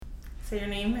Say your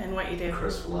name and what you do.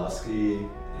 Chris Woloski,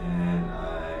 and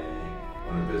I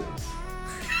own a business.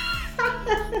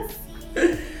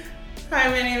 Hi,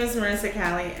 my name is Marissa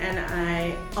Callie, and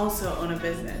I also own a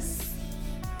business.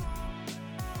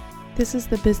 This is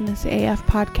the Business AF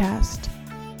podcast,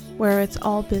 where it's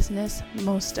all business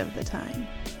most of the time.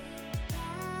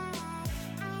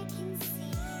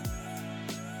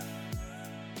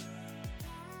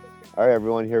 All right,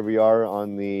 everyone, here we are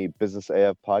on the Business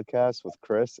AF podcast with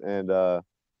Chris and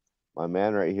my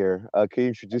man right here. Can you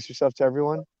introduce yourself to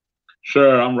everyone?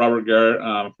 Sure, I'm Robert Garrett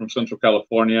from Central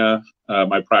California.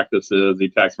 My practice is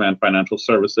the Taxman Financial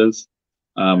Services,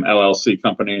 LLC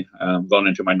company, going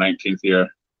into my 19th year.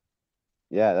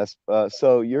 Yeah, that's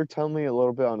so you're telling me a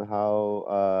little bit on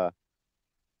how,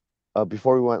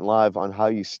 before we went live, on how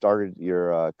you started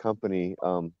your company.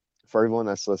 For everyone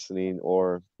that's listening,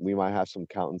 or we might have some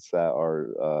accountants that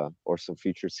are, or some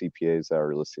future CPAs that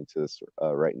are listening to this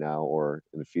right now or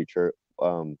in the future.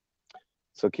 So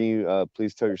can you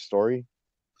please tell your story?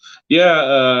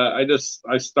 Yeah,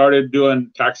 I started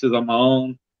doing taxes on my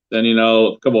own. Then,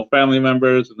 a couple of family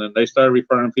members, and then they started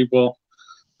referring people.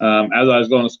 As I was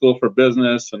going to school for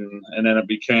business, and then it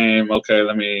became, okay,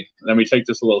 let me take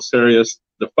this a little serious.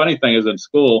 The funny thing is, in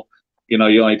school,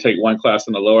 you only take one class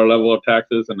in the lower level of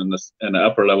taxes, and in the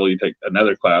upper level you take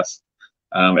another class.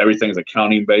 Everything's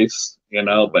accounting based,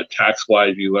 but tax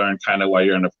wise you learn kind of while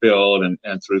you're in the field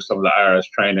and through some of the IRS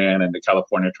training and the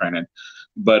California training.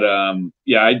 But I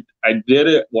did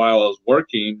it while I was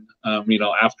working,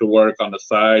 after work on the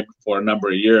side for a number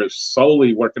of years,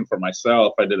 solely working for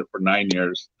myself. I did it for 9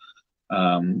 years.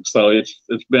 So it's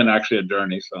been actually a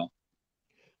journey. So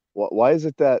why is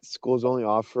it that schools only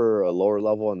offer a lower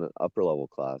level and an upper level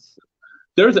class?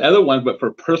 There's other ones, but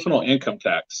for personal income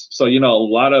tax. So, a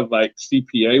lot of like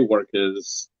CPA work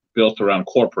is built around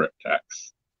corporate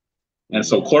tax. And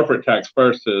so corporate tax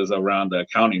first is around the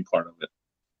accounting part of it.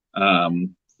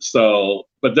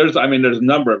 But there's a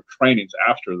number of trainings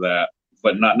after that,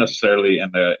 but not necessarily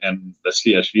in the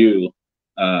CSU,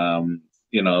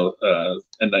 in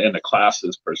the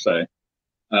classes per se.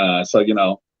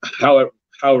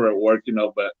 However it worked,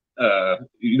 but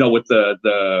with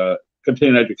the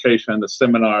continuing education, the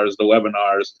seminars, the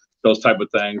webinars, those type of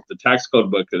things, the tax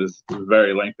code book is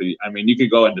very lengthy. You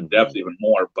could go into depth even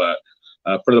more, but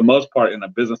for the most part, in a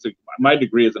business, my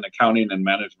degree is in accounting and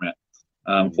management,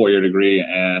 4-year degree,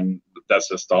 and that's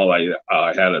just all I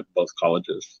had at both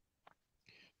colleges.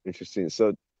 Interesting.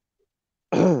 So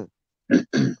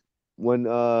when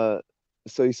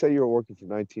so you said you were working for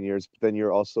 19 years, but then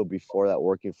you're also before that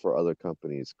working for other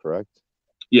companies, correct?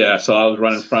 Yeah, so I was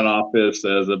running front office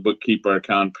as a bookkeeper,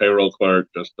 accountant, payroll clerk,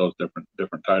 just those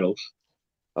different titles.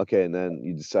 Okay, and then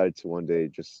you decided to one day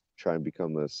just try and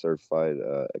become a certified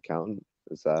accountant.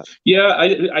 Is that? Yeah,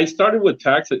 I started with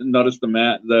tax and noticed the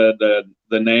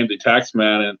name, the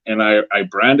Taxman, and I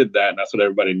branded that, and that's what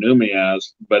everybody knew me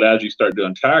as. But as you start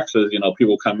doing taxes,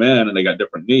 people come in and they got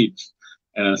different needs.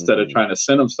 And instead of trying to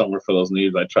send them somewhere for those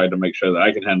needs, I tried to make sure that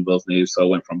I could handle those needs. So I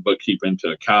went from bookkeeping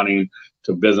to accounting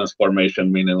to business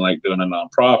formation, meaning like doing a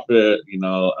nonprofit,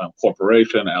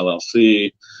 corporation,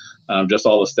 LLC, just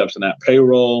all the steps in that,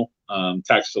 payroll,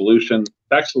 tax solution.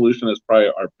 Tax solution is probably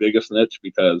our biggest niche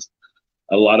because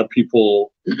a lot of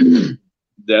people,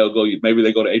 maybe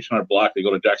they go to H&R Block, they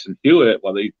go to Jackson Hewitt,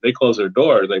 well, they close their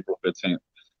doors April 15th.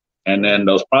 And then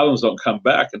those problems don't come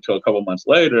back until a couple months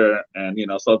later. And,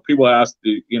 so people ask,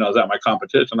 is that my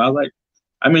competition? I was like,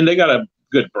 they got a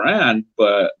good brand,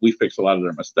 but we fix a lot of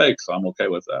their mistakes. So I'm okay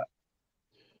with that.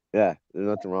 Yeah, there's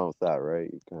nothing wrong with that, right?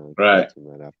 You kind of right.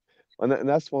 And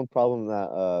that's one problem that,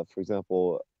 for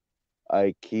example,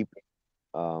 I keep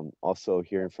also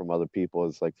hearing from other people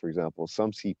is like, for example,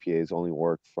 some CPAs only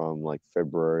work from like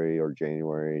February or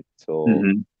January till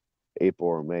April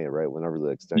or May, right? Whenever the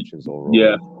extension's over.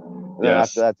 Yeah. And then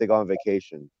after that, they go on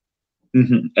vacation.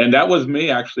 And that was me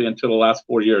actually until the last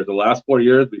 4 years. The last 4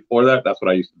 years before that, that's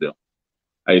what I used to do.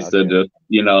 I used to just,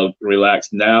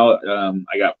 relax. Now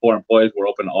I got 4 employees. We're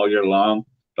open all year long.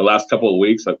 The last couple of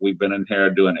weeks, like we've been in here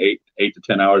doing 8 to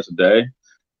 10 hours a day.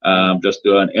 Just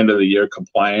doing end of the year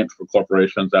compliance for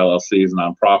corporations, LLCs,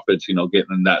 nonprofits,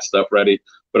 getting that stuff ready.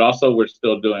 But also we're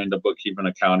still doing the bookkeeping,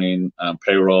 accounting,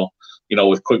 payroll,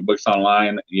 with QuickBooks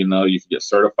Online, you can get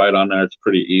certified on there. It's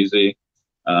pretty easy.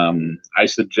 I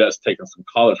suggest taking some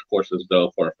college courses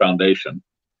though for a foundation.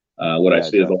 What I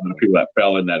see is a lot of people that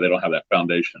fell in that, they don't have that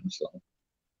foundation. So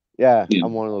yeah.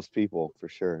 I'm one of those people for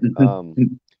sure.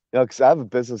 Because I have a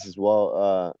business as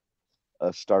well,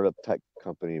 a startup tech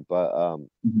company, but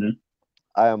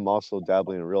I am also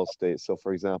dabbling in real estate. So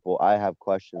for example, I have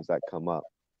questions that come up.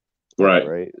 Right.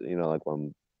 Right. Like when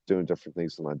I'm doing different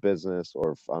things in my business,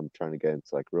 or if I'm trying to get into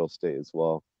like real estate as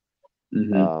well.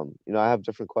 Hmm. You know, I have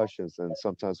different questions, and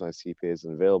sometimes my CPA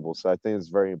isn't available. So I think it's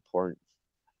very important.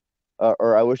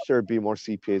 Or I wish there would be more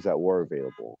CPAs that were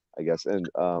available, I guess. And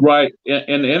Right.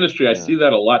 In the industry, I yeah, see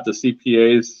that a lot. The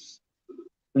CPAs,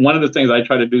 one of the things I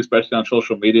try to do, especially on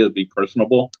social media, is be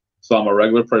personable. So I'm a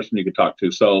regular person you can talk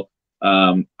to. So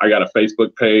I got a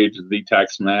Facebook page,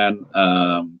 ZTaxman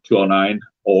 209,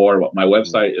 or my mhm,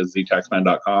 website is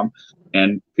ztaxman.com.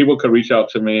 And people could reach out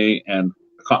to me. And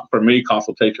for me,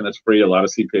 consultation is free. A lot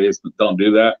of CPAs don't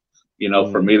do that. You know,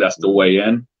 for me, mhm, that's the mhm. way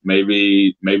in.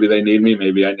 Maybe they need me.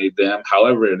 Maybe I need them.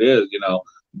 However it is, you know.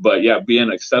 But yeah,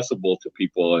 being accessible to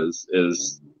people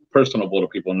is personable to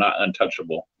people, not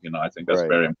untouchable. You know, I think that's Right,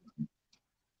 very.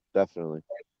 definitely,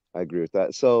 I agree with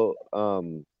that. So,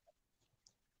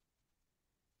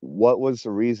 what was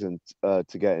the reason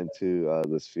to get into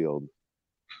this field?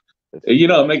 If You you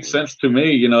know, don't it mind makes sharing. sense to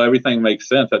me. You know, everything makes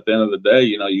sense at the end of the day.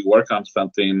 You know, you work on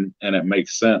something and it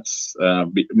makes sense.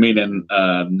 Meaning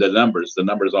Hmm. the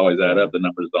numbers always add Yeah. up. The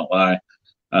numbers don't lie.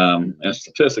 And Hmm.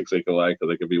 statistics they could lie because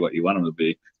they could be what you want them to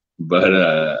be. But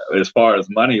Yeah. as far as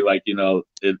money, like, you know,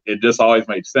 it just always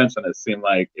made sense, and it seemed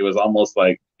like it was almost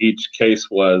like each case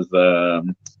was a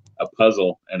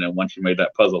puzzle, and then once you made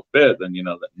that puzzle fit, then you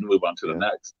know that you move on to the Yeah.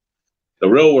 next. The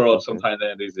real world Okay. sometimes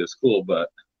ain't easy as school, but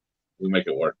we make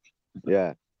it work.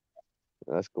 Yeah.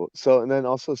 That's cool. So, and then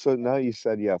also, so now you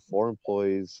said you have 4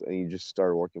 employees and you just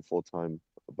started working full time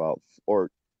about, or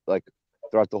like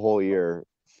throughout the whole year,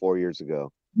 4 years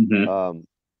ago. Hmm. Um,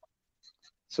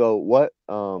 so what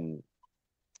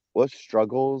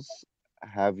struggles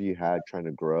have you had trying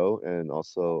to grow? And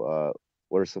also,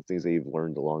 what are some things that you've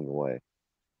learned along the way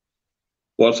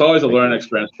Well, it's always a making learning that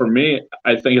experience. change? For me,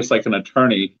 I think it's like an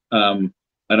attorney. An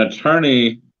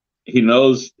attorney, he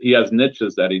knows he has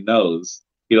niches that he knows.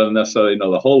 He doesn't necessarily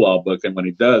know the whole law book, and when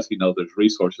he does, he knows there's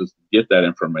resources to get that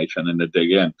information and to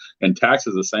dig in. And tax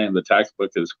is the same. The tax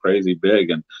book is crazy big,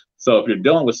 and so if you're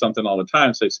dealing with something all the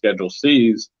time, say Schedule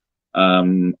C's,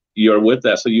 you're with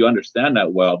that, so you understand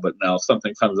that well. But now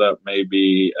something comes up,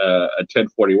 maybe a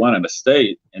 1041 in a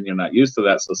state, and you're not used to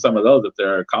that. So some of those, if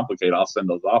they're complicated, I'll send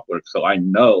those off work. So I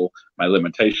know my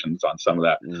limitations on some of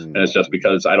that, and it's just Mm-hmm.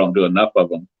 because I don't do enough of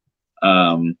them.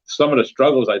 Some of the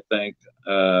struggles I think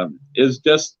is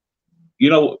just, you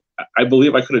know, I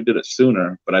believe I could have did it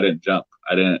sooner, but I didn't jump.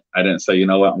 I didn't say, you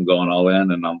know what, I'm going all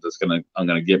in, and I'm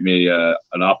gonna get me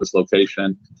an office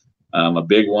location, a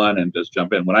big one, and just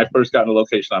jump in. When I first got in the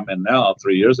location I'm in now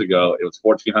 3 years ago, it was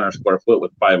 1,400 square foot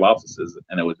with 5 offices,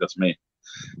 and it was just me.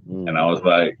 And I Mm. was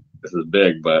like, this is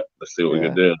big, but let's see what we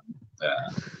could Yeah. do. Yeah.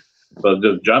 So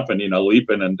just jumping, you know,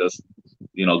 leaping and just,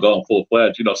 you know, going full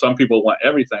fledged. You know, some people want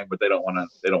everything, but they don't want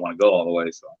to go all the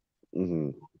way. So Hmm.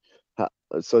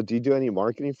 So do you do any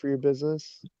marketing for your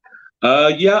business?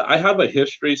 yeah, I have a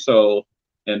history. So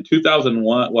in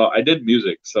 2001, well, I did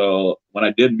music. So when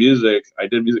I did music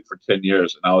for 10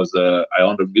 years, and I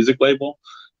owned a music label,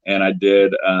 and I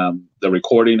did the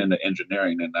recording and the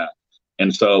engineering in that.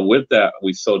 And so with that,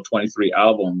 we sold 23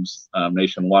 albums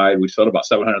nationwide. We sold about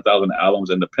 700,000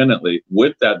 albums independently.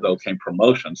 With that, though, came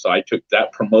promotion. So I took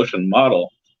that promotion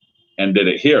model and did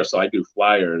it here. So I do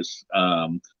flyers,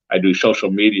 I do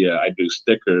social media, I do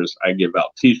stickers, I give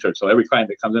out T-shirts. So every client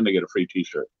that comes in, they get a free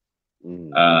T-shirt.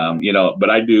 Mm. You know, but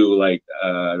I do like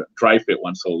dry fit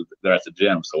ones, so they're at the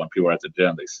gym. So when people are at the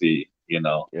gym, they see, you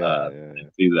know, Yeah, yeah, yeah.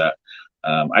 see that.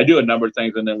 I do a number of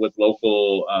things, and then with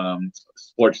local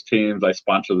sports teams, I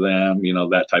sponsor them, you know,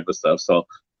 that type of stuff. So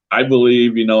I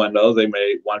believe, you know, in those they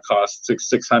may one cost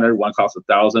 600, one cost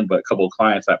 1,000, but a couple of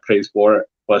clients that pays for it.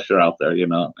 Plus, you're out there, you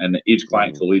know, and each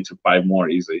client Hmm. can lead to 5 more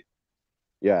easy.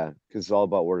 Yeah, because it's all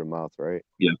about word of mouth, right?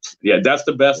 Yeah, yeah, that's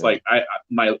the best. Yeah. Like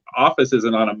my office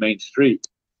isn't on a main street,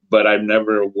 but I'm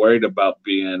never worried about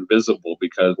being visible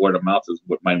because word of mouth is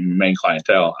what my main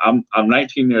clientele. I'm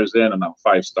 19 years in and I'm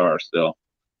 5 star still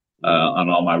Mm. on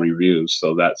all my reviews,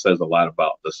 so that says a lot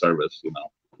about the service, you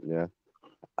know. Yeah.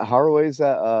 How are ways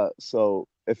that so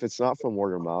if it's not from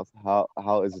word of mouth,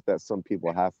 how is it that some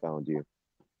people have found you?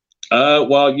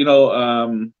 Well, you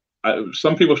know,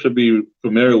 some people should be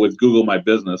familiar with Google My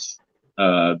Business.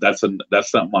 That's something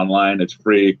online. It's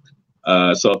free.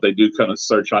 So if they do kind of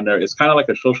search on there, it's kind of like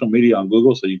a social media on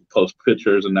Google. So you can post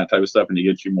pictures and that type of stuff, and you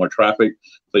get you more traffic.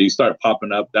 So you start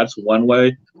popping up. That's one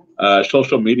way.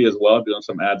 Social media as well, doing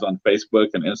some ads on Facebook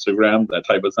and Instagram, that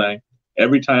type of thing.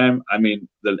 Every time, I mean,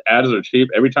 the ads are cheap.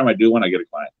 Every time I do one, I get a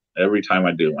client. Every time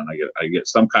I do one, I get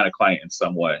some kind of client in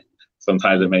some way.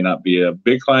 Sometimes it Mm. may not be a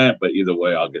big client, but either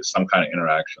way, I'll get some kind of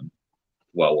interaction.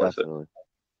 Well worth it. Definitely.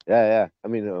 Yeah, yeah. I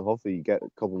mean, hopefully you get a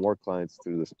couple more clients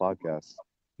through this podcast.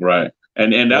 Right.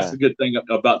 And that's Yeah. the good thing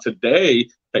about today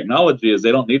technology is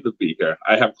they don't need to be here.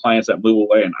 I have clients that move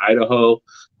away in Idaho,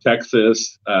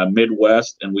 Texas,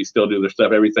 Midwest, and we still do their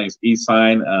stuff. Everything's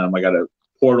e-sign. I got a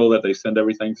portal that they send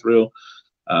everything through.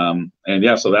 And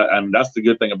yeah, so that's the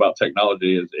good thing about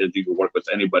technology is you can work with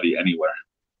anybody anywhere.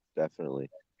 Definitely.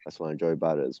 That's what I enjoy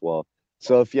about it as well.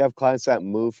 So if you have clients that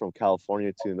move from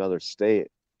California to another state,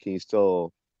 can you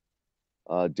still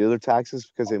do their taxes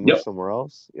because they move Yep. somewhere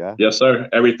else? Yeah. Yes, sir.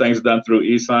 Everything's done through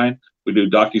e-sign. We do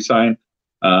DocuSign.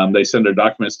 They send their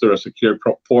documents through a secure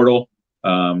portal.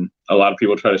 A lot of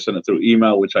people try to send it through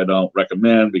email, which I don't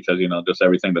recommend because, just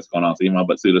everything that's going on with email,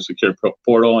 but through the secure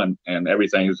portal and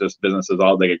everything is just businesses,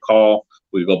 all they could call.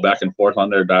 We go back and forth on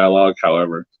their dialogue.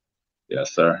 However,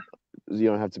 yes, sir. You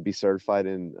don't have to be certified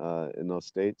in those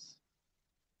states?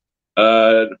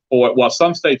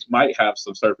 Some states might have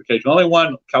some certification. Only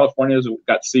one, California's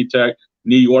got CTEC.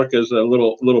 New York is a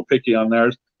little picky on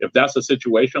theirs. If that's the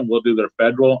situation, we'll do their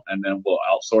federal and then we'll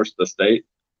outsource the state.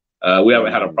 We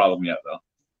haven't had a problem yet, though.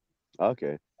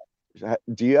 Okay.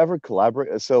 Do you ever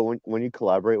collaborate? So when you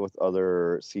collaborate with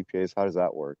other CPAs, how does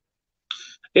that work?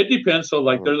 It depends. So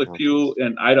there's a few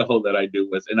in Idaho that I do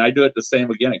with, and I do it the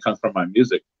same again. It comes from my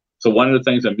music. So one of the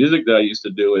things in music that I used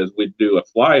to do is we'd do a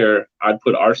flyer. I'd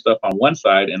put our stuff on one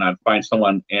side and I'd find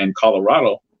someone in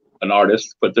Colorado, an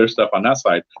artist, put their stuff on that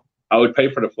side. I would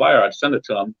pay for the flyer. I'd send it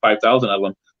to them, 5,000 of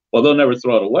them. Well, they'll never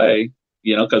throw it away,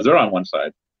 because they're on one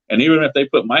side. And even if they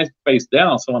put my face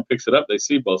down, someone picks it up, they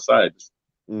see both sides.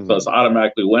 Mm-hmm. So it's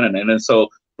automatically winning. And then so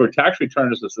for tax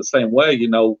returns, it's the same way.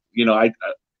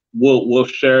 We'll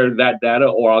share that data,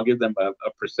 or I'll give them a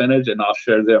percentage, and I'll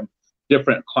share them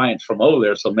different clients from over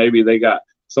there. So maybe they got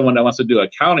someone that wants to do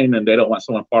accounting and they don't want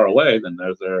someone far away, then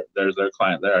there's their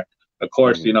client there. Of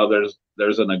course, mm-hmm.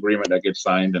 There's an agreement that gets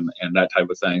signed and that type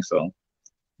of thing. So,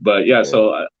 but yeah,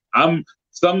 so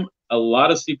a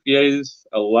lot of CPAs,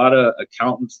 a lot of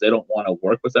accountants, they don't want to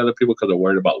work with other people because they're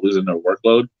worried about losing their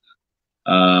workload.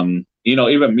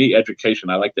 Even me, education,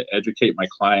 I like to educate my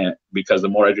client because the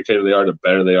more educated they are, the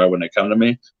better they are when they come to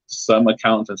me. Some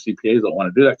accountants and CPAs don't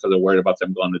want to do that because they're worried about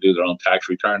them going to do their own tax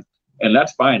return. And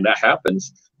that's fine. That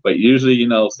happens. But usually,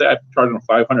 say I charge them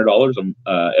 $500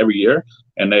 every year,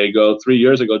 and they go 3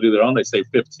 years ago do their own, they save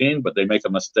 $15, but they make a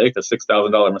mistake, a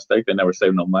 $6,000 mistake. They never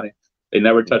save no money. They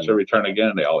never touch a return again,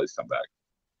 and they always come back.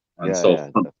 And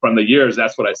from the years,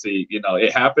 that's what I see.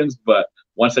 It happens, but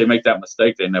once they make that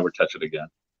mistake, they never touch it again.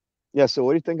 Yeah. So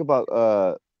what do you think about,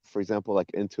 for example,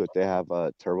 like Intuit, they have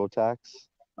TurboTax?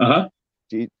 Uh-huh.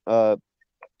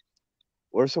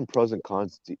 What are some pros and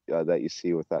cons that you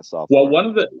see with that software?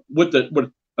 Well, with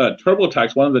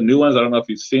TurboTax, one of the new ones, I don't know if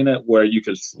you've seen it, where you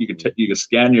can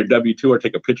scan your W-2 or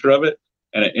take a picture of it,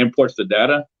 and it imports the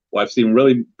data. Well, I've seen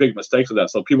really big mistakes with that.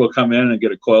 So people come in and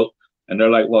get a quote, and they're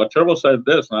like, well, Turbo said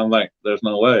this. And I'm like, there's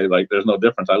no way. Like, there's no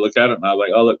difference. I look at it, and I was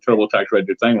like, oh, look, TurboTax read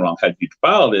your thing wrong. Had you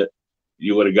filed it,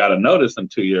 you would have got a notice in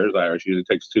 2 years. IRS usually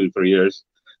takes 2 to 3 years,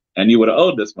 and you would have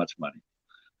owed this much money.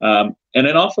 And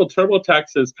then also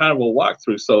TurboTax is kind of a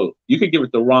walkthrough. So you could give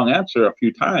it the wrong answer a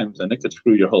few times, and it could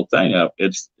screw your whole thing up.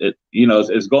 It's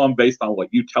going based on what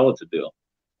you tell it to do.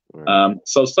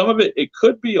 So some of it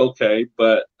could be okay,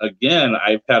 but again,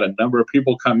 I've had a number of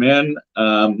people come in.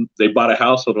 They bought a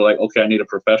house, so they're like, okay, I need a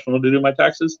professional to do my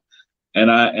taxes,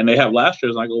 and they have last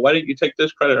year's. And I go, why didn't you take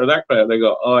this credit or that credit? They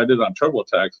go, oh, I did it on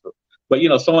TurboTax. But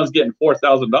someone's getting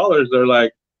 $4,000. They're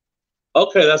like,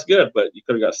 okay, that's good, but you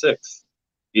could have got 6.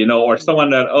 Or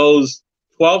someone that owes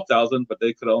 $12,000, but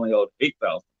they could only owe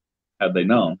 $8,000 had they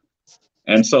known.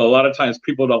 And so a lot of times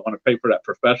people don't want to pay for that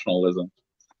professionalism.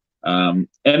 And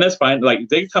that's fine. Like,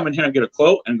 they can come in here and get a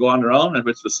quote and go on their own. If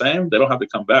it's the same, they don't have to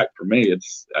come back. For me,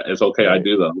 it's okay. I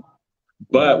do them.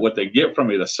 But what they get from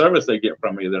me, the service they get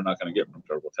from me, they're not going to get from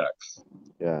TurboTax.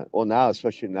 Yeah. Well, now,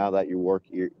 especially now that you work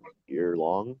year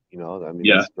long,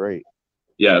 that's great.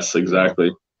 Yes,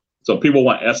 exactly. So people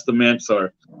want estimates,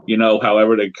 or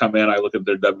however they come in, I look at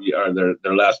their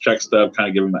their last check stub, kind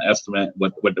of give them an estimate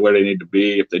where they need to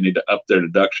be, if they need to up their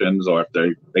deductions, or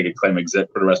if they could claim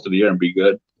exempt for the rest of the year and be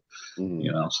good.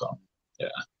 Mm-hmm. So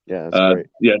yeah, that's great.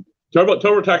 Yeah,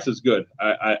 TurboTax is good.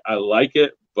 I like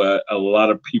it, but a lot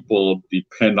of people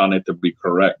depend on it to be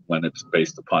correct when it's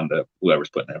based upon whoever's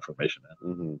putting the information in.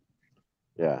 Mm-hmm.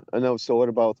 Yeah, I know. So what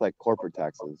about like corporate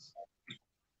taxes?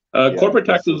 Corporate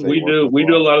taxes, we do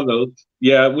a lot of those.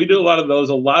 Yeah, we do a lot of those.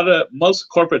 Most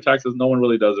corporate taxes, no one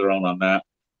really does their own on that.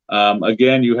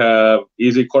 Again, you have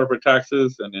easy corporate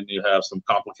taxes, and then you have some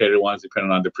complicated ones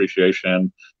depending on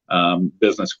depreciation,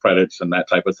 business credits, and that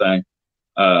type of thing.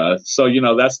 So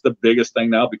that's the biggest thing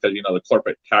now, because the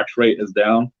corporate tax rate is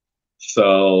down.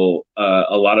 So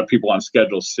a lot of people on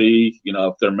Schedule C,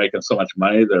 if they're making so much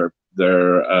money, their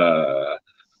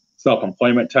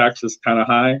self-employment tax is kind of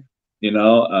high.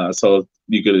 So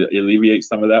you could alleviate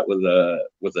some of that with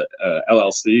a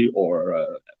LLC or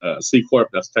a C corp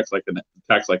that's taxed like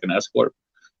an S corp,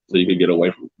 so you could get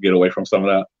away from some of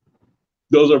that.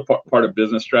 Those are part of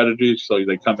business strategies. So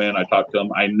they come in, I talk to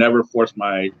them. I never force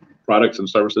my products and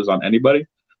services on anybody.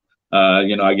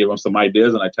 I give them some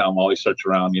ideas and I tell them always search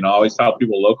around. I always tell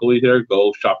people locally here,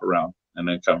 go shop around and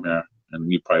then come here,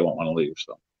 and you probably won't want to leave.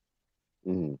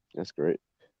 So that's great.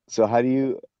 So how do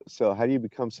you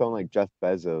become someone like Jeff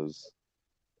Bezos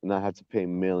and not have to pay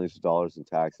millions of dollars in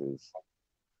taxes?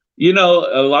 A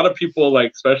lot of people,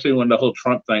 like, especially when the whole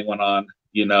Trump thing went on,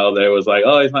 they was like,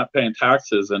 oh, he's not paying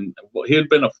taxes. And he had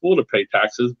been a fool to pay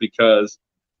taxes because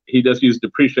he just used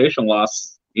depreciation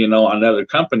loss, on other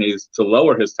companies to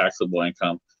lower his taxable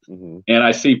income. And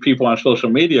I see people on social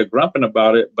media grumping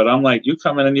about it, but I'm like, you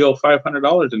come in and you owe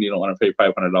 $500 and you don't want to pay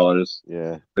 $500.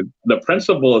 Yeah. The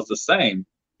principle is the same.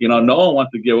 No one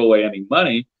wants to give away any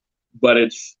money, but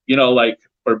it's, like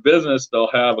for business,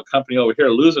 they'll have a company over here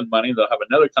losing money. They'll have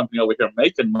another company over here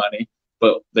making money,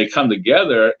 but they come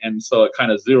together. And so it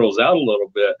kind of zeroes out a little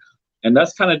bit. And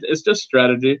that's it's just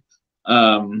strategy.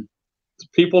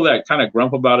 People that kind of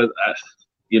grump about it,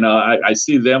 I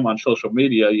see them on social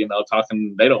media,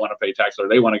 talking, they don't want to pay tax or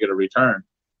they want to get a return.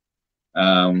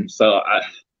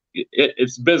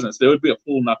 It's business. They would be a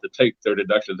fool not to take their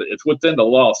deductions. It's within the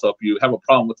law. So if you have a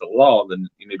problem with the law, then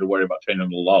you need to worry about changing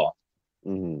the law.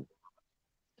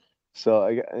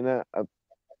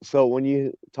 So when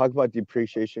you talk about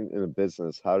depreciation in a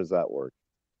business, how does that work?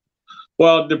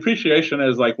 Well, depreciation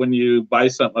is like when you buy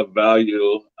something of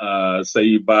value, say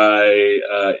you buy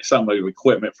something of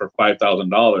equipment for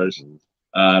 $5,000,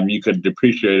 you could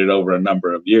depreciate it over a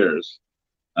number of years.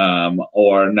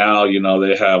 Or now,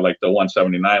 they have like the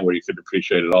 179 where you could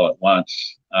depreciate it all at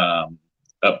once,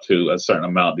 up to a certain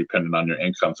amount depending on your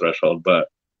income threshold. But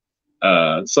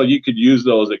so you could use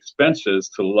those expenses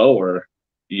to lower,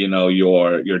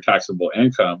 your taxable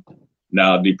income.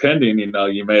 Now, depending,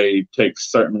 you may take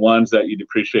certain ones that you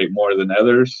depreciate more than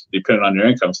others, depending on your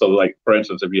income. So, like, for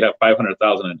instance, if you have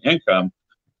 $500,000 in income,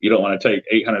 you don't want to take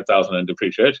 $800,000 in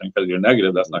depreciation because you're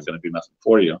negative. That's not going to do nothing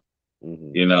for you.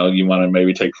 You want to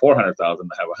maybe take $400,000 to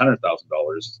have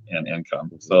 $100,000 in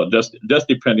income. So just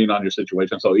depending on your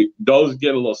situation. So those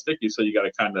get a little sticky. So you got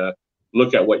to kind of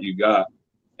look at what you got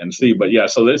and see. But yeah,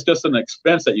 so it's just an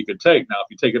expense that you could take. Now, if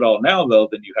you take it all now, though,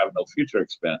 then you have no future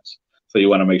expense. So you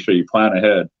want to make sure you plan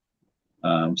ahead.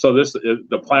 So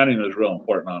the planning is real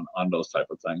important on those type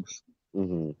of things.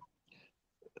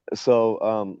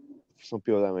 So some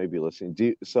people that may be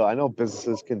listening, so I know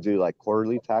businesses can do like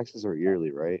quarterly taxes or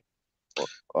yearly, right?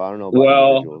 Well, I don't know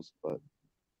about individuals, but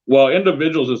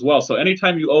individuals as well. So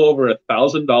anytime you owe over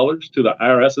 $1,000 to the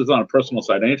IRS, is on a personal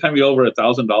side. Anytime you owe over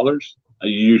 $1,000,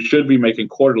 you should be making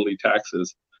quarterly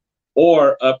taxes,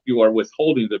 or up your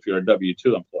withholdings if you're a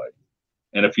W-2 employee.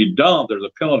 And if you don't, there's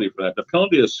a penalty for that. The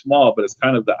penalty is small, but it's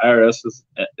kind of the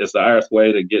IRS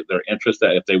way to get their interest.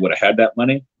 That if they would have had that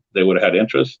money, they would have had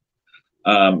interest.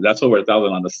 That's over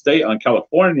 $1,000 on the state. On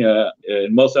California,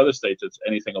 in most other states, it's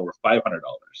anything over $500.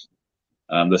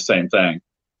 The same thing.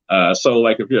 So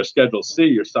like if you're a Schedule C,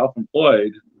 you're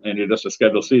self-employed and you're just a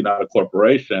Schedule C, not a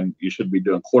corporation, you should be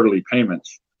doing quarterly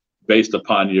payments based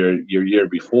upon your year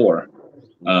before.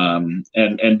 And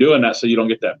doing that so you don't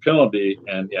get that penalty.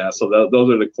 And yeah, so those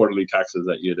are the quarterly taxes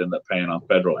that you'd end up paying on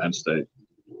federal and state.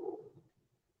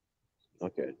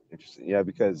 Okay, interesting. Yeah,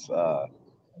 because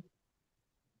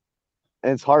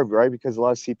and it's hard, right? Because a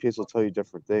lot of CPAs will tell you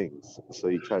different things, so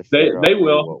you try to figure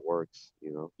out what works.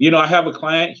 I have a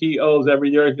client. He owes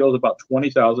every year. He owes about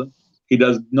 $20,000. He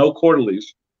does no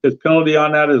quarterlies. His penalty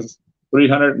on that is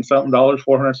 $300 and something,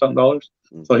 $400 something.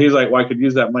 So he's like, well, I could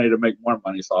use that money to make more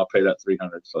money, so I'll pay that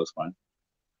 $300. So it's fine.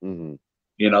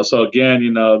 So again,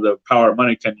 the power of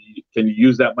money. Can you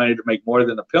use that money to make more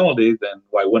than the penalty? Then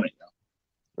why wouldn't you?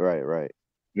 Right.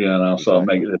 So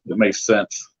it makes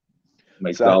sense. It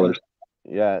makes dollars.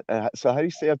 Yeah. So how do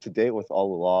you stay up to date with all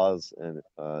the laws and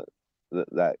all the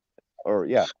laws?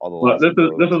 Well,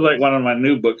 this is like one of my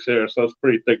new books here, so it's a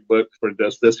pretty thick book for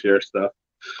just this year stuff.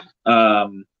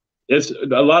 It's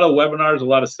a lot of webinars, a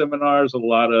lot of seminars, a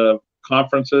lot of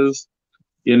conferences.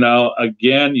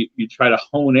 Again, you try to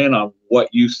hone in on what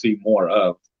you see more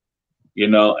of.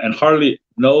 And hardly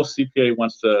no CPA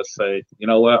wants to say, you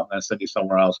know what, I'm going to send you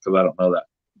somewhere else because I don't know that.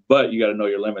 But you got to know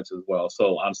your limits as well.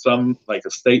 So on some like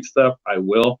estate stuff, I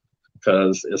will,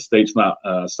 because estate's not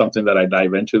something that I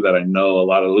dive into that I know a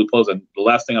lot of loopholes. And the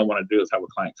last thing I want to do is have a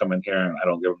client come in here and I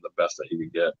don't give them the best that he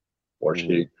could get. or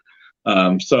she.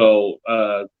 So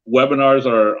webinars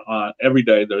are on every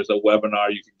day. There's a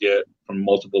webinar you can get from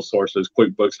multiple sources.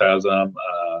 QuickBooks has them.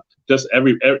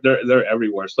 They're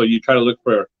everywhere. So you try to look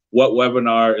for what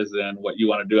webinar is in what you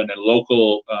want to do, and then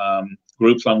local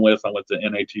groups I'm with the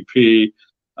NATP,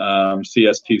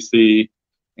 CSTC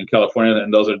in California,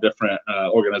 and those are different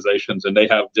organizations, and they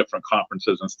have different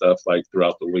conferences and stuff like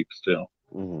throughout the week still.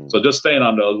 So just staying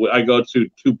on those. I go to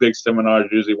 2 big seminars,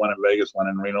 usually one in Vegas, one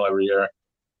in Reno every year.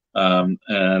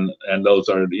 And those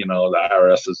are, the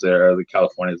IRS is there, the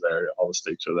California's there, all the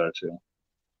states are there too.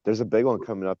 There's a big one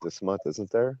coming up this month, isn't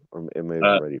there? Or it may have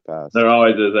already passed. There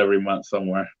always is every month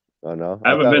somewhere. Oh, no? I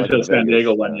haven't been to the San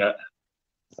Diego one yet.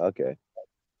 Okay.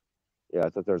 Yeah, I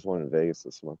thought there was one in Vegas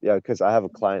this month. Yeah, because I have a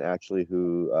client actually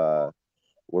who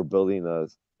we're building a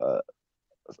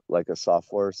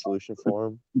software solution for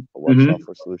him, a web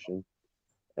software solution.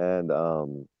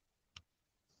 And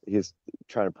he's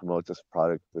trying to promote this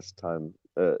product this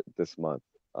month.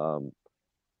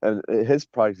 And his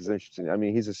product is interesting. I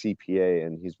mean, he's a CPA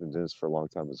and he's been doing this for a long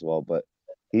time as well, but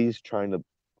he's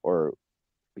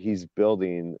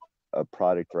building a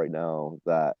product right now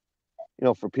that,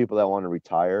 for people that want to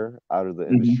retire out of the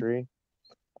industry,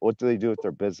 what do they do with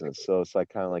their business? So it's kind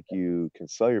of like you can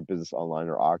sell your business online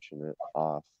or auction it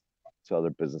off to other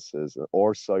businesses,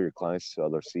 or sell your clients to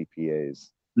other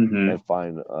CPAs and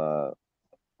find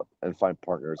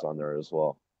partners on there as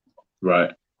well.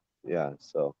 Right. Yeah.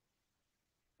 So.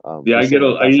 I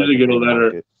usually get a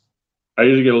letter. I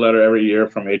usually get a letter every year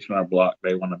from H&R Block.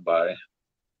 They want to buy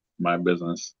my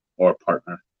business or a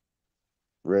partner.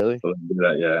 Really? So they do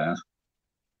that, yeah.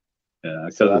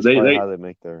 Because so that's how they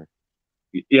make their.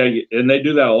 Yeah, and they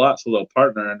do that a lot. So they'll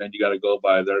partner, and then you got to go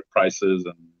by their prices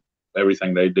and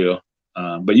everything they do.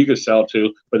 But you could sell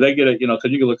too. But they get it, because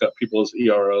you can look up people's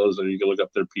EROs, or you can look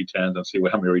up their P10s and see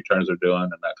how many returns they're doing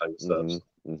and that type of stuff.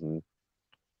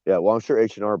 Yeah, well, I'm sure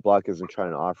H&R Block isn't trying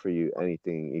to offer you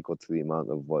anything equal to the amount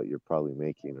of what you're probably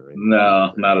making, right?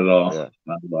 No, not at all. Yeah.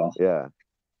 Not at all. Yeah,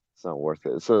 it's not worth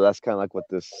it. So that's kind of like what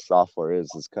this software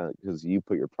is. It's kind of because you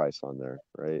put your price on there,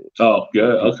 right? Oh,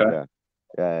 good. Okay.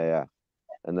 Yeah.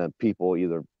 And then people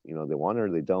either, they want it or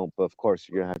they don't. But of course,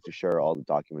 you're gonna have to share all the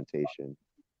documentation.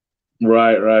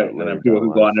 Right. And then people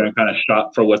can go on there and kind of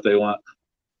shop for what they want.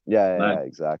 Yeah,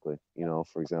 exactly.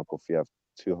 For example, if you have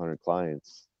 200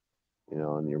 clients,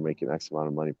 and you're making X amount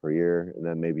of money per year, and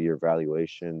then maybe your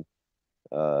valuation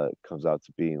comes out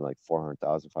to being like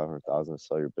 400,000, 500,000 to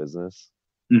sell your business.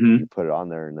 You put it on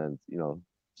there, and then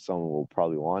someone will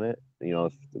probably want it,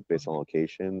 based on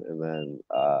location, and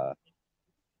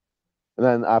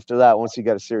then after that, once you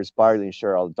get a serious buyer, then you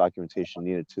share all the documentation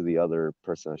needed to the other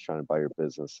person that's trying to buy your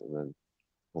business, and then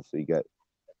hopefully you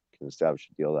can establish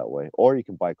a deal that way, or you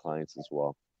can buy clients as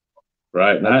well.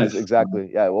 Right. Nice. Exactly.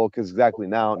 Yeah. Well, because exactly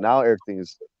now everything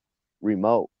is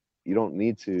remote. You don't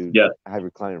need to have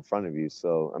your client in front of you.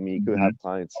 So, I mean, you could have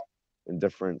clients in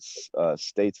different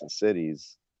states and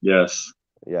cities. Yes.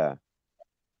 Yeah.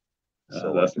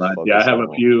 So that's nice. Yeah, I have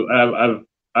a few.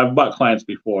 I've bought clients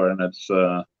before, and it's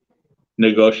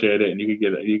negotiated, and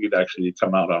you could actually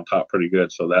come out on top pretty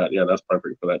good. So that's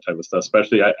perfect for that type of stuff.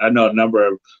 Especially, I know a number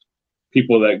of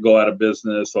people that go out of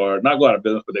business, or not go out of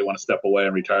business, but they want to step away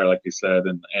and retire, like you said,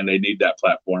 and they need that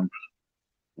platform.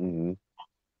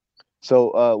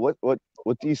 So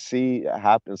what do you see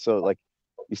happen? So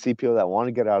you see people that want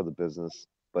to get out of the business,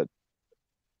 but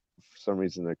for some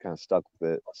reason they're kind of stuck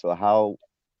with it. So how,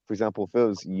 for example, if it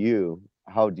was you,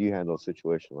 how do you handle a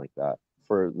situation like that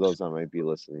for those that might be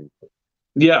listening?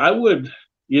 Yeah, I would,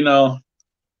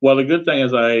 well, the good thing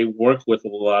is I work with a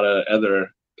lot of other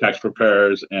tax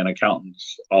preparers and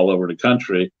accountants all over the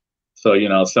country. So,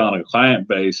 selling a client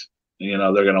base, they're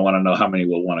going to want to know how many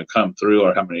will want to come through,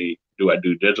 or how many do I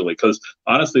do digitally? Because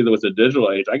honestly, with the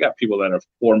digital age, I got people that are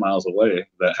 4 miles away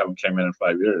that haven't came in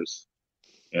 5 years.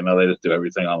 They just do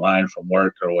everything online from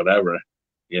work or whatever,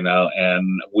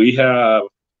 and we have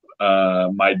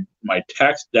my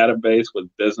tax database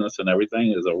with business and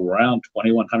everything is around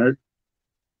 2,100.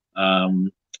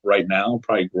 Right now,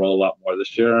 probably grow a lot more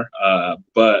this year.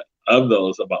 But of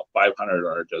those, about 500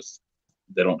 are just,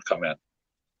 they don't come in.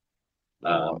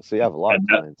 So you have a lot of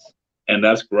clients. And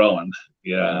that's growing.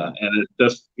 Yeah. And it's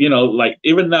just,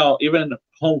 even now, even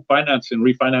home finance and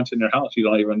refinancing your house, you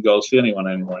don't even go see anyone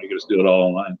anymore. You can just do it all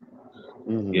online.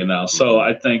 So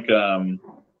I think the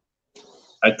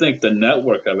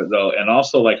network of it though, and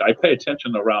also I pay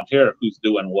attention around here, who's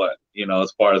doing what,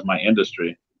 as far as my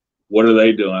industry. What are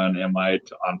they doing? Am I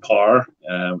on par?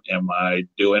 Am I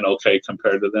doing okay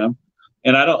compared to them?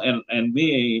 and I don't, and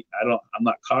me, I'm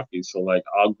not cocky. So like,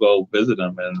 I'll go visit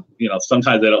them, and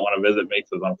sometimes they don't want to visit me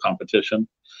because I'm competition.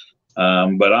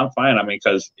 But I'm fine. I mean,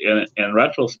 because in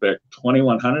retrospect,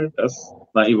 2,100, that's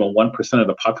not even 1% of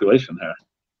the population here.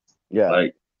 Yeah.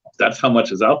 Like, that's how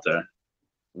much is out there.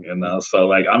 So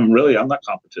like, I'm not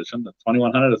competition. The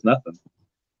 2,100 is nothing.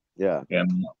 Yeah.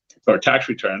 And or tax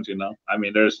returns, I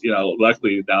mean, there's,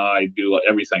 luckily now I do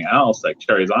everything else that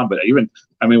carries on. But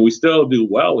we still do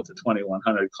well with the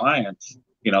 2,100 clients,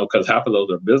 because half of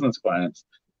those are business clients.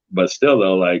 But still,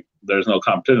 though, like, there's no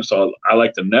competition. So I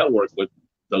like to network with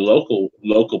the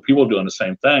local people doing the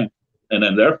same thing. And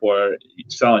then therefore,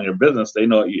 selling your business, they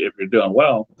know if you're doing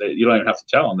well, you don't even have to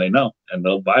tell them. They know, and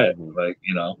they'll buy it. Like,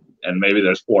 and maybe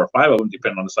there's 4 or 5 of them,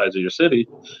 depending on the size of your city.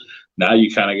 Now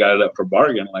you kind of got it up for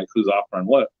bargain, like who's offering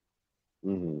what.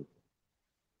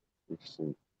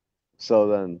 Interesting. So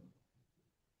then,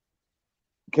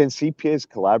 can CPAs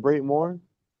collaborate more?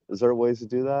 Is there ways to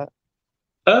do that?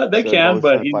 They can,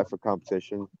 but fight for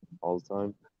competition all the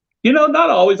time.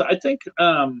 Not always. I think,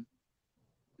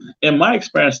 in my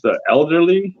experience, the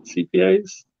elderly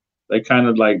CPAs, they kind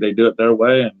of like, they do it their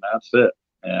way, and that's it.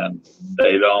 And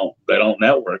they don't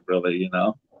network really.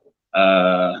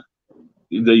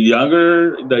 The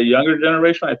younger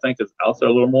generation, I think, is out there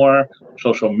a little more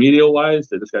social media wise.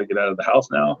 They just got to get out of the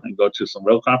house now and go to some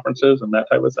real conferences and that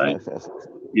type of thing.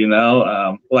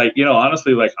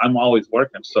 Honestly, like, I'm always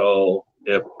working. So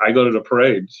if I go to the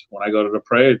parades, when I go to the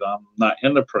parades, I'm not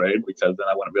in the parade because then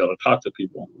I want to be able to talk to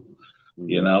people.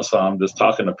 So I'm just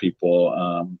talking to people.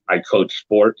 I coach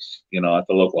sports, at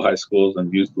the local high schools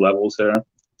and youth levels there.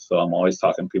 So I'm always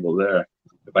talking to people there.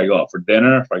 If I go out for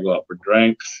dinner, if I go out for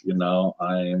drinks,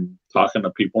 I'm talking to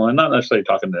people, and not necessarily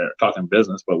talking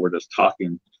business, but we're just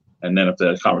talking. And then if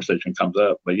the conversation comes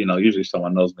up, but usually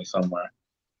someone knows me somewhere.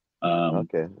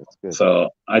 Okay, that's good.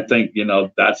 So I think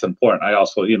that's important. I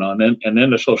also and then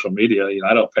the social media.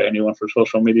 I don't pay anyone for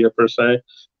social media per se,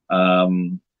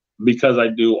 because I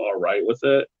do all right with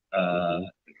it. And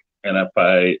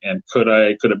could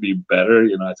it be better?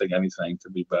 I think anything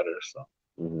could be better. So.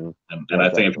 And I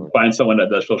think if you find someone that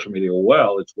does social media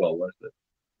well, it's well worth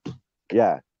it.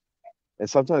 Yeah, and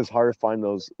sometimes it's hard to find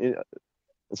those.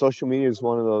 Social media is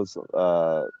one of those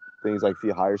things. Like, if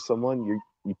you hire someone, you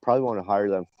probably want to hire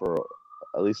them for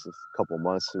at least a couple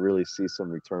months to really see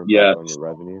some return on your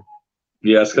revenue.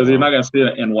 Yes, because you're not going to see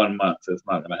it in 1 month. It's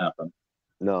not going to happen.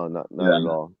 No, not at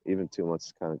all. Even 2 months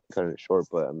is kind of cutting it short,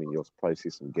 but I mean, you'll probably see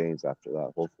some gains after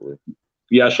that, hopefully.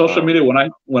 Yeah, social media. When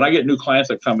I get new clients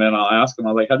that come in, I'll ask them.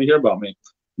 I'm like, "How do you hear about me?"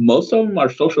 Most of them are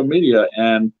social media,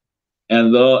 and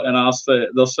they'll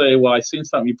say, "Well, I seen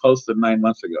something you posted 9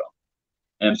 months ago,"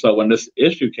 and so when this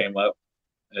issue came up,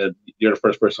 you're the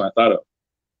first person I thought of.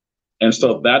 And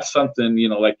so that's something,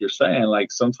 like you're saying,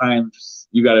 like, sometimes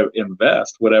you got to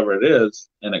invest whatever it is,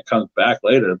 and it comes back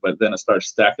later, but then it starts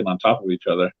stacking on top of each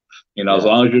other. As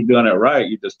long as you're doing it right,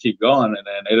 you just keep going, and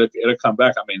then it'll come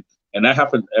back. I mean. And that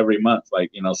happens every month.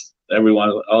 Like, everyone,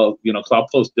 so I'll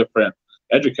post different.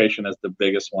 Education is the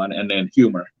biggest one, and then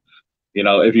humor.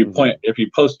 If you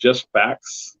post just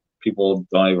facts, people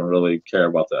don't even really care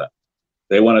about that.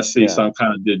 They want to see some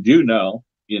kind of did you know,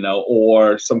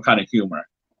 or some kind of humor.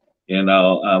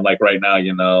 Like right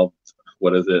now,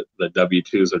 what is it? The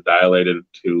W-2s are dilated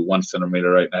to 1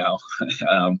 centimeter right now.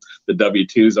 The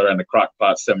W-2s are in the crock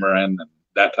pot simmering and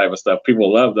that type of stuff.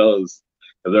 People love those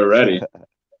because they're ready.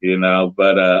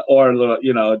 But or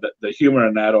the humor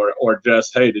in that, or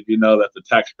just, hey, did you know that the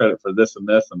tax credit for this and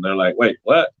this, and they're like, wait,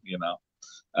 what?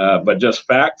 But just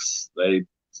facts,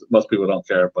 most people don't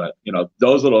care. But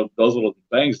those little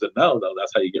things to know, though,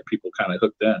 that's how you get people kind of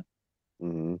hooked in.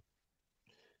 Mm-hmm.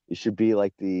 You should be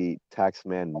like the tax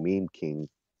man meme king.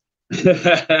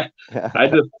 I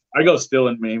go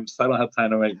stealing memes. I don't have time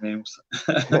to make memes.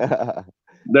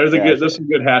 There's some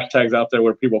good hashtags out there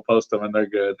where people post them and they're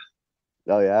good.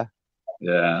 Oh yeah.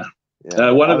 Yeah.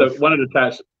 One of the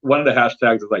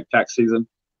hashtags is like tax season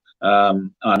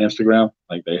on Instagram.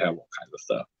 Like, they have all kinds of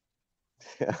stuff.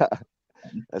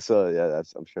 So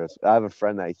I'm sure. I have a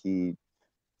friend that he's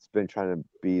been trying to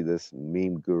be this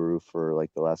meme guru for like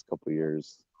the last couple of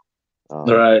years.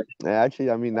 Right. And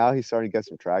actually, I mean, now he's starting to get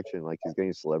some traction. Like, he's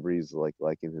getting celebrities like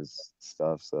liking his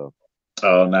stuff. So.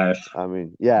 Oh, nice. I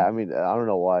mean, I don't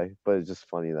know why, but it's just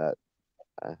funny that.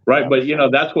 Right, but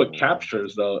that's what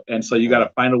captures, though, and so you got to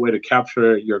find a way to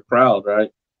capture your crowd, right?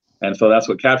 And so that's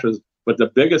what captures. But the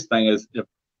biggest thing is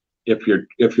if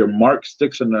your mark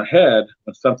sticks in their head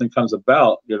when something comes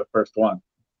about, you're the first one,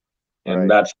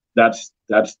 and that's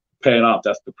paying off.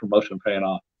 That's the promotion paying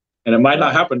off, and it might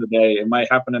not happen today. It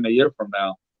might happen in a year from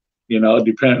now,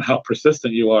 depending on how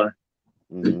persistent you are.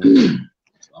 Mhm.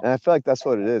 And I feel like that's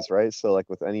what it is, right? So like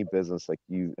with any business, like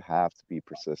you have to be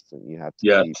persistent. You have to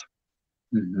Yes. keep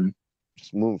hmm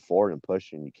just moving forward and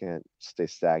pushing. You can't stay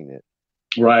stagnant.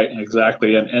 Right,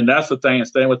 exactly, and that's the thing. And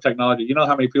staying with technology, you know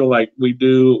how many people like we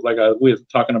do, like we were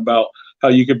talking about how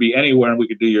you could be anywhere and we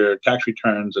could do your tax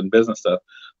returns and business stuff.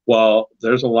 Well,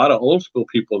 there's a lot of old school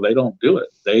people. They don't do it.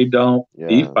 They don't Yeah.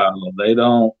 e-file. They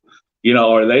don't,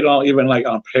 or they don't even like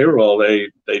on payroll. They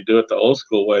do it the old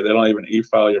school way. They don't even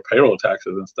e-file your payroll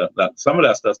taxes and stuff. That some of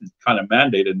that stuff's kind of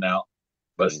mandated now,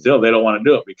 but still they don't want to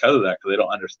do it because of that, because they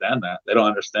don't understand that. They don't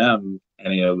understand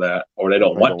any of that, or they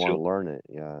don't want to learn it.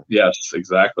 Yeah. Yes,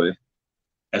 exactly.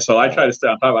 And so I try to stay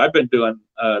on top. I've been doing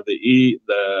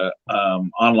the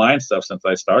online stuff since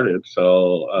I started.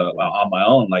 So on my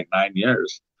own, like 9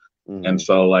 years. Mhm. And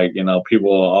so like,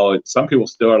 some people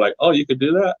still are like, oh, you could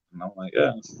do that. And I'm like,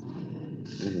 yeah, it's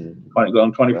Mhm.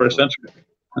 going 21st century.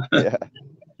 Yeah.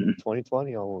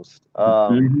 2020 almost.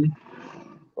 Mhm.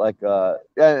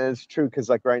 Yeah, it's true because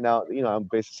like right now, I'm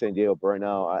based in San Diego, but right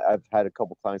now I've had a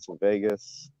couple clients in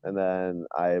Vegas, and then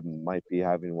I might be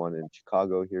having one in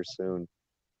Chicago here soon.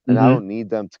 And I Mhm. don't need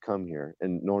them to come here,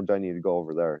 and nor do I need to go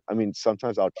over there. I mean,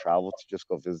 sometimes I'll travel to just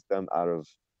go visit them out of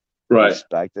Right,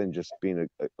 respect and just being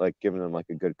like giving them like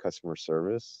a good customer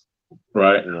service,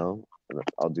 right. and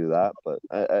I'll do that. But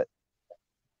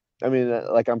I mean,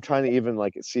 like I'm trying to even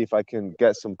like see if I can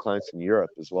get some clients in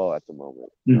Europe as well at the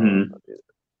moment. Mhm.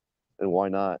 And why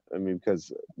not? I mean,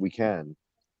 because we can.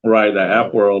 Right, the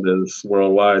app world is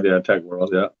worldwide. Yeah, tech world.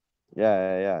 Yeah.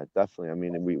 Yeah, definitely. I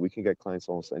mean, we can get clients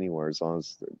almost anywhere as long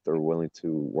as they're willing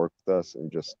to work with us and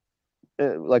just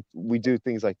like we do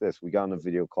things like this. We got on a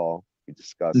video call, we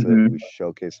discuss it, Mhm. we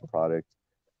showcase the product,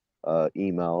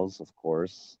 emails, of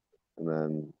course, and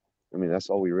then I mean that's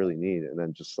all we really need. And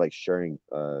then just like sharing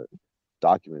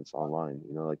documents online,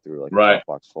 like through like a Right.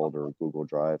 Dropbox folder or Google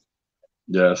Drive.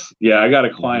 Yes. Yeah, I got a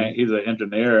client. He's an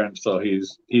engineer, and so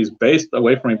he's based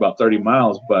away from me about 30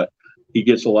 miles, but he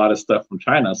gets a lot of stuff from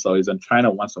China. So he's in China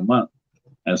once a month,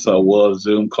 and so we'll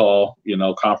Zoom call,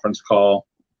 conference call.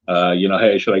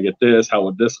 Hey, should I get this? How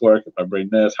would this work if I bring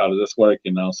this? How does this work?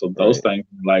 So those things,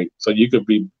 like, so you could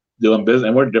be doing business,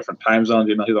 and we're in different time zones.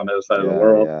 He's on the other side of the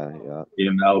world. Yeah.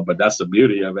 But that's the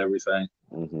beauty of everything.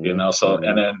 So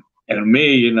Mhm. and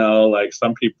me, like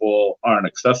some people aren't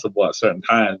accessible at certain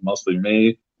times. Mostly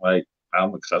me, like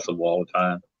I'm accessible all the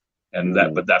time, and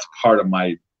but that's part of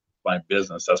my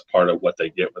business. That's part of what they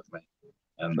get with me,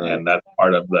 and that's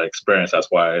part of the experience. That's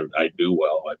why I do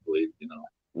well, I believe.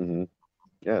 Mhm.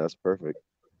 Yeah, that's perfect.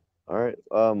 All right.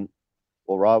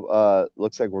 Well, Rob,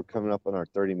 looks like we're coming up on our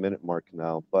 30-minute mark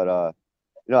now, but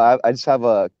I just have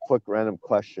a quick random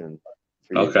question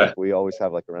for you. Okay. Like we always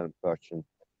have like a random question.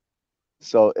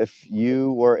 So if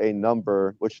you were a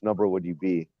number, which number would you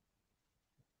be?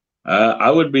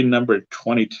 I would be number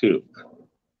 22.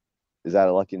 Is that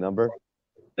a lucky number?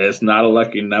 It's not a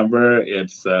lucky number.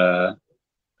 It's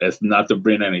not to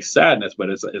bring any sadness, but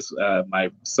it's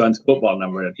my son's football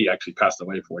number, and he actually passed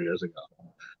away 4 years ago.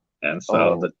 And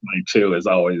so the 22 is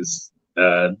always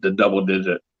the double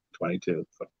digit 22.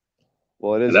 So.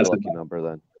 Well, it is your lucky number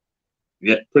then.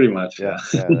 Yeah, pretty much. Yeah.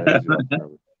 That is your lucky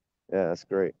number. Yeah, that's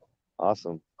great.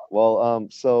 Awesome. Well,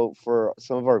 so for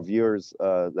some of our viewers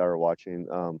that are watching,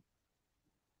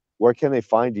 where can they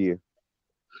find you?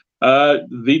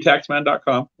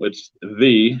 TheTaxman.com, which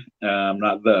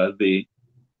not the.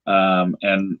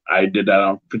 And I did that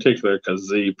on particular because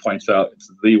Z points out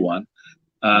it's the one.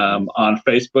 On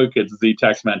Facebook, it's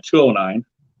TheTaxman209.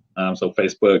 So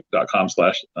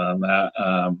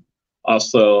Facebook.com/that.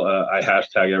 Also, I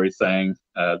hashtag everything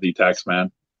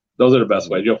TheTaxman. Those are the best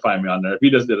ways. You'll find me on there. If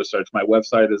you just did a search, my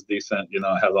website is decent. It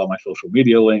has all my social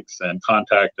media links and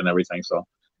contact and everything. So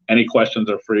any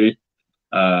questions are free.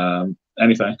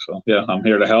 Anything. So yeah, I'm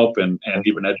here to help and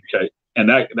even educate. And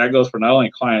that goes for not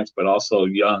only clients, but also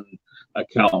young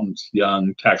accountants,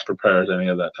 young tax preparers, any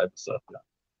of that type of stuff. Yeah.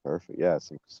 Perfect. Yeah,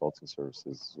 some consulting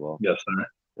services as well. Yes, sir.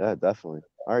 Yeah, definitely.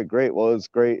 All right, great. Well, it was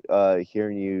great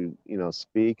hearing you,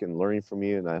 speak and learning from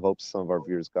you, and I hope some of our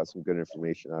viewers got some good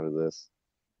information out of this.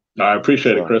 I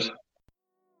appreciate it, Chris.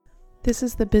 This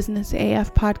is the Business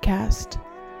AF podcast,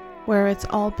 where it's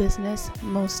all business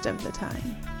most of the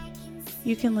time.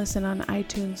 You can listen on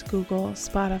iTunes, Google,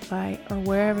 Spotify, or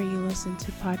wherever you listen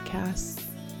to podcasts.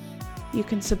 You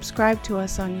can subscribe to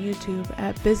us on YouTube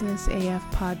at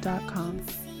businessafpod.com.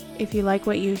 If you like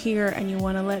what you hear and you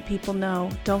want to let people know,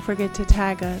 don't forget to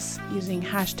tag us using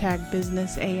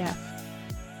 #BusinessAF.